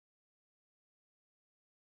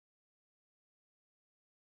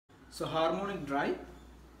So harmonic drive.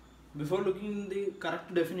 Before looking the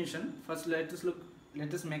correct definition, first let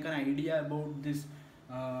us make an idea about this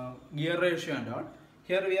gear ratio and all.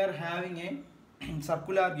 Here we are having a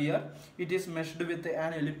circular gear. It is meshed with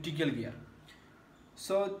an elliptical gear.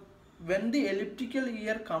 So when the elliptical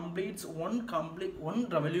gear completes one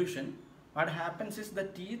revolution, what happens is the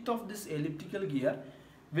teeth of this elliptical gear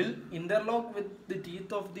will interlock with the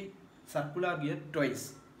teeth of the circular gear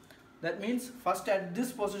twice. That means first at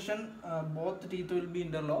this position both teeth will be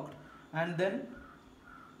interlocked, and then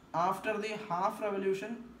after the half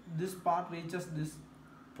revolution this part reaches this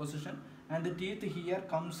position and the teeth here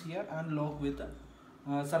comes here and lock with the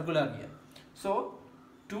circular gear. So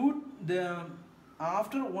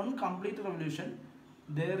after one complete revolution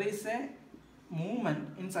there is a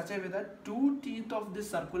movement in such a way that two teeth of this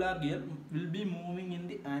circular gear will be moving in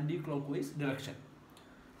the anti-clockwise direction.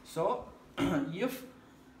 So if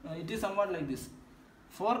it is somewhat like this,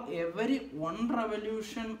 for every one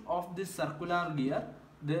revolution of this circular gear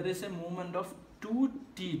there is a movement of two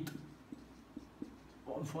teeth.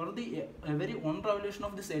 For every one revolution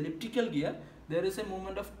of this elliptical gear there is a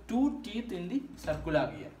movement of two teeth in the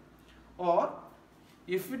circular gear. Or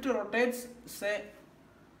if it rotates say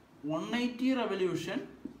 180 revolution,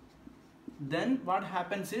 then what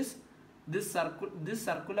happens is this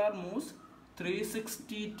circular moves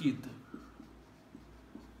 360 teeth,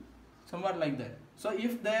 somewhat like that. So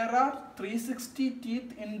if there are 360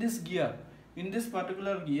 teeth in this gear, in this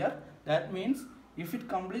particular gear, that means if it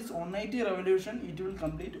completes 180 revolution, it will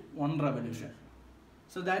complete one revolution.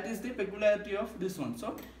 So that is the peculiarity of this one.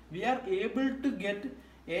 So we are able to get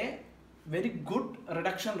a very good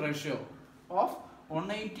reduction ratio of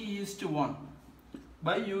 180:1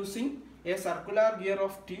 by using a circular gear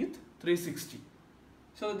of teeth 360.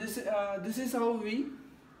 So this is how we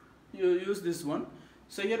use this one.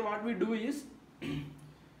 So here what we do is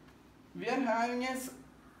we are having a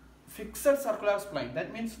fixed circular spline.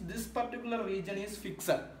 That means this particular region is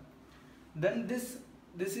fixed. Then this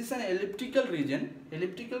is an elliptical region.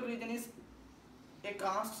 Elliptical region is a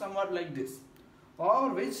cast somewhat like this,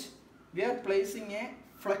 over which we are placing a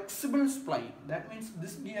flexible spline. That means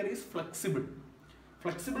this gear is flexible.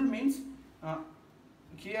 Flexible means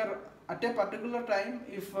here at a particular time,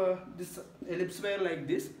 if this ellipse were like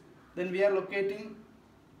this, then we are locating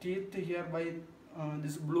teeth here by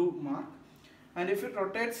this blue mark, and if it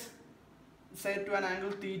rotates say to an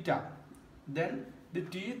angle theta, then the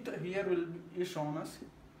teeth here will be shown as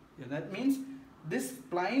here. That means this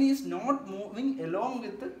spline is not moving along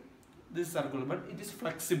with this circle, but it is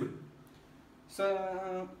flexible.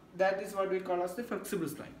 So that is what we call as the flexible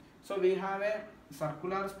spline. So we have a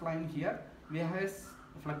circular spline here, we have a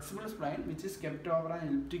flexible spline which is kept over an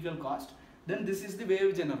elliptical cast. Then this is the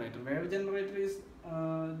wave generator. Wave generator is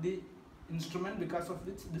the instrument because of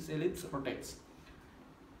which this ellipse rotates.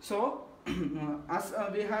 So as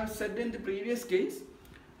we have said in the previous case,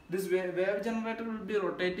 this wave generator will be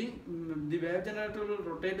rotating, the wave generator will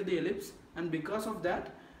rotate the ellipse, and because of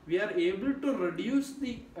that we are able to reduce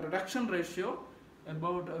the reduction ratio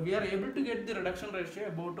about, we are able to get the reduction ratio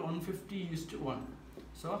about 150:1.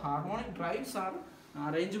 So harmonic drives are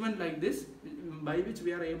arrangement like this by which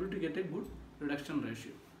we are able to get a good reduction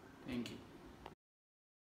ratio. Thank you.